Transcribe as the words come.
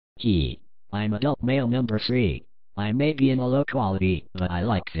I'm adult male number 3. I may be in a low quality, but I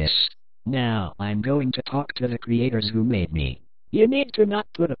like this. Now, I'm going to talk to the creators who made me. You need to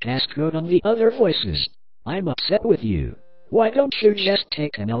not put a passcode on the other voices. I'm upset with you. Why don't you just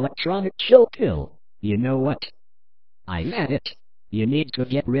take an electronic chill pill? You know what? I've had it. You need to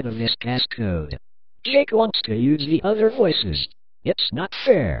get rid of this passcode. Jake wants to use the other voices. It's not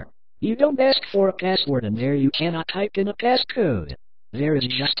fair. You don't ask for a password and there you cannot type in a passcode. There is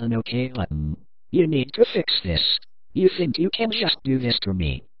just an OK button. You need to fix this. You think you can just do this to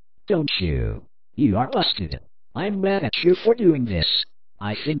me? Don't you? You are busted. I'm mad at you for doing this.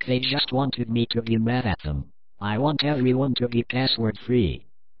 I think they just wanted me to be mad at them. I want everyone to be password free.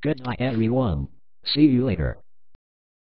 Goodbye everyone. See you later.